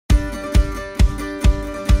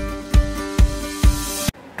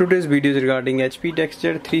Today's video is regarding HP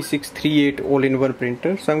DeskJet 3638 all-in-one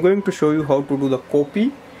printer. So I'm going to show you how to do the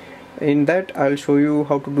copy. In that I'll show you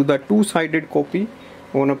how to do the two-sided copy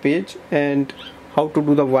on a page and how to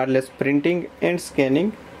do the wireless printing and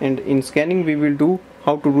scanning. And in scanning we will do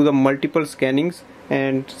how to do the multiple scannings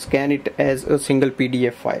and scan it as a single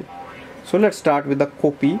PDF file. So let's start with the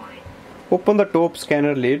copy. Open the top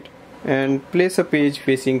scanner lid and place a page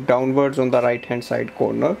facing downwards on the right hand side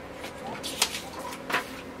corner.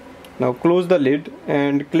 Now close the lid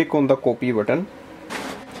and click on the copy button.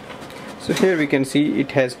 So here we can see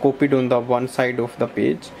it has copied on the one side of the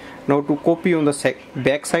page. Now to copy on the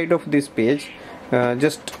back side of this page,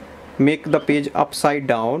 just make the page upside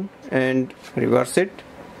down and reverse it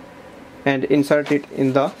and insert it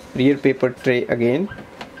in the rear paper tray again.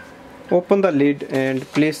 Open the lid and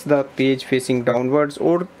place the page facing downwards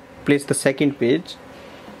or place the second page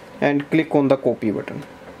and click on the copy button.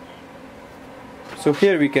 So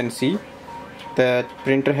here we can see that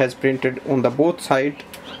printer has printed on the both sides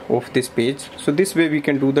of this page. So this way we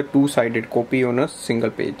can do the two-sided copy on a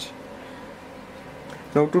single page.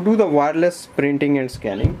 Now to do the wireless printing and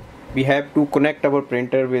scanning, we have to connect our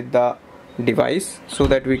printer with the device so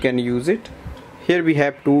that we can use it. Here we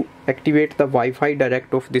have to activate the Wi-Fi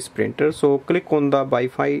direct of this printer. So click on the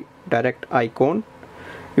Wi-Fi direct icon.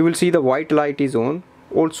 You will see the white light is on.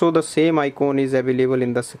 Also the same icon is available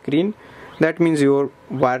in the screen. That means your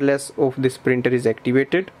wireless of this printer is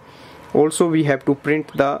activated. Also we have to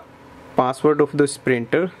print the password of this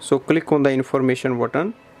printer. So click on the information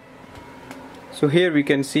button. So here we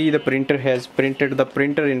can see the printer has printed the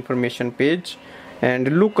printer information page,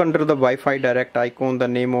 and look under the Wi-Fi direct icon the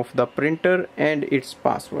name of the printer and its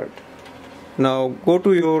password. Now go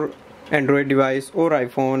to your Android device or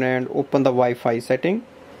iPhone and open the Wi-Fi setting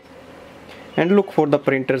and look for the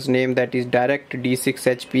printer's name, that is Direct D6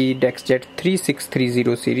 HP DeskJet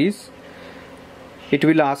 3630 series. It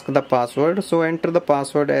will ask the password, so enter the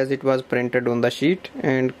password as it was printed on the sheet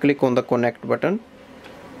and click on the connect button.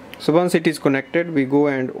 So once it is connected, we go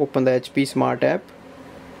and open the HP Smart app.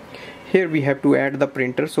 Here we have to add the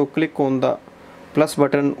printer, so click on the plus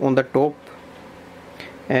button on the top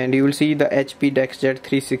and you will see the HP DeskJet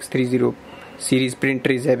 3630 series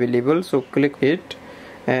printer is available. So click it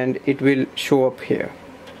and it will show up here.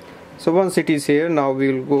 So once it is here, now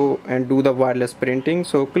we will go and do the wireless printing.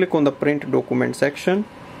 So click on the print document section,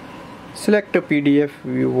 select a PDF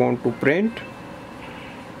you want to print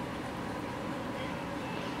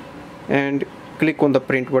and click on the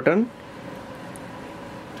print button.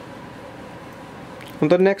 On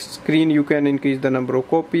the next screen you can increase the number of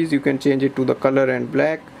copies, you can change it to the color and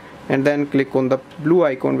black, and then click on the blue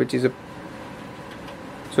icon which is a,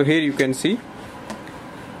 so here you can see.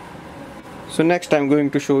 So next I'm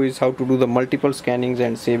going to show is how to do the multiple scannings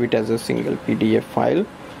and save it as a single PDF file.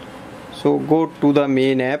 So go to the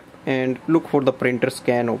main app and look for the printer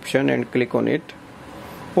scan option and click on it.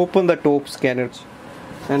 Open the top scanner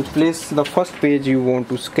and place the first page you want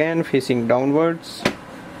to scan facing downwards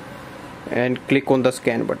and click on the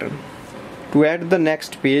scan button. To add the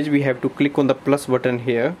next page we have to click on the plus button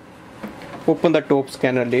here. Open the top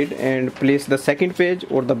scanner lid and place the second page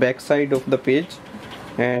or the back side of the page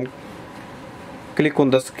and click on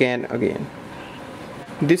the scan again.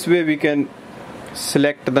 This way we can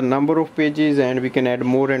select the number of pages and we can add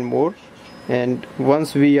more and more, and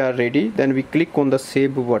once we are ready then we click on the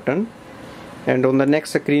save button, and on the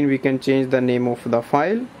next screen we can change the name of the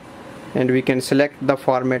file and we can select the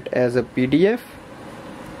format as a PDF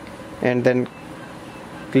and then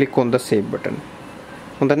click on the save button.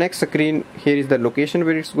 On the next screen here is the location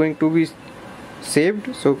where it's going to be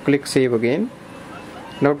saved, so click save again.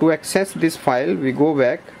 Now to access this file we go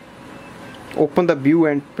back, open the view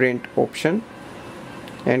and print option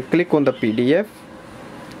and click on the PDF.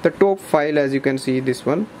 The top file, as you can see, this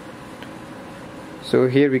one, so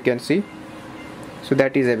here we can see, so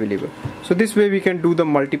that is available. So this way we can do the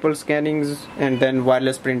multiple scannings and then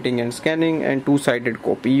wireless printing and scanning and two-sided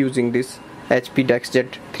copy using this HP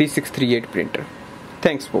DeskJet 3638 printer.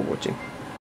 Thanks for watching.